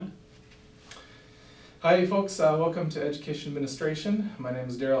Hi folks, welcome to Education Administration. My name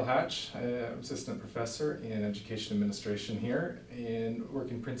is Deryl Hatch. I'm Assistant Professor in Education Administration here and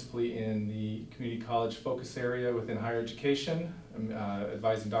working principally in the community college focus area within higher education. I'm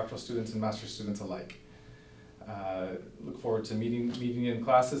advising doctoral students and master's students alike. Look forward to meeting you in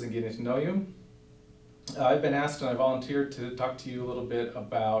classes and getting to know you. I've been asked and I volunteered to talk to you a little bit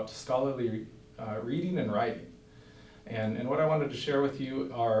about scholarly reading and writing. And what I wanted to share with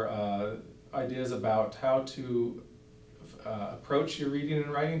you are ideas about how to approach your reading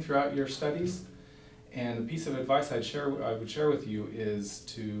and writing throughout your studies. And a piece of advice I would share with you is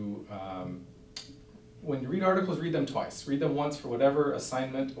to, when you read articles, read them twice. Read them once for whatever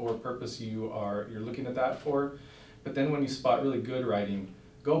assignment or purpose you're looking at that for. But then when you spot really good writing,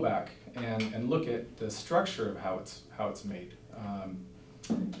 go back and look at the structure of how it's made.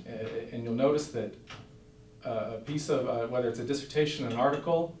 And you'll notice that a piece of, whether it's a dissertation, an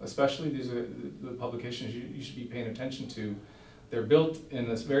article, especially these are the publications you should be paying attention to, they're built in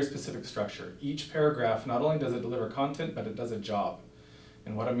this very specific structure. Each paragraph, not only does it deliver content, but it does a job.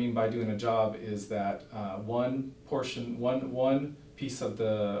 And what I mean by doing a job is that one piece of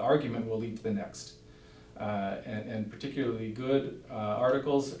the argument will lead to the next. And particularly good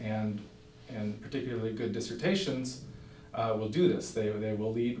articles and particularly good dissertations will do this. They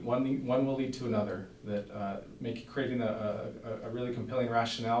will lead, one will lead to another, that creating a really compelling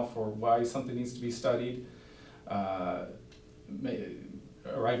rationale for why something needs to be studied,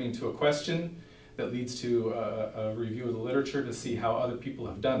 arriving to a question that leads to a review of the literature to see how other people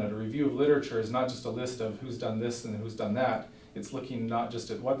have done it. A review of literature is not just a list of who's done this and who's done that. It's looking not just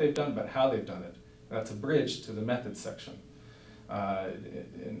at what they've done, but how they've done it. That's a bridge to the methods section.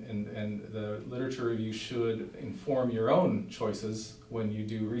 And the literature review should inform your own choices when you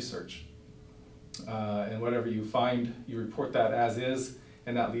do research. And whatever you find, you report that as is,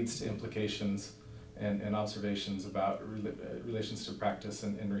 and that leads to implications and observations about relations to practice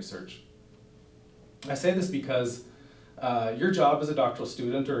and research. I say this because your job as a doctoral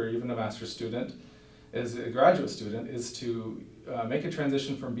student or even a master's student, as a graduate student, is to make a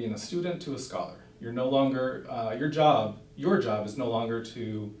transition from being a student to a scholar. You're no longer, your job is no longer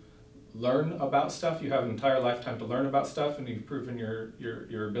to learn about stuff. You have an entire lifetime to learn about stuff, and you've proven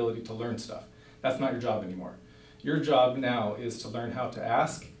your ability to learn stuff. That's not your job anymore. Your job now is to learn how to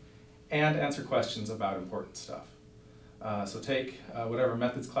ask and answer questions about important stuff. So take whatever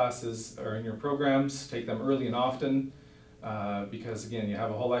methods classes are in your programs, take them early and often, because again, you have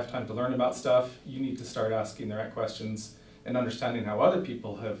a whole lifetime to learn about stuff. You need to start asking the right questions and understanding how other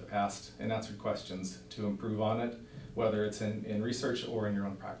people have asked and answered questions to improve on it, whether it's in research or in your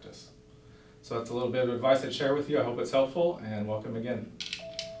own practice. So that's a little bit of advice I'd share with you. I hope it's helpful, and welcome again.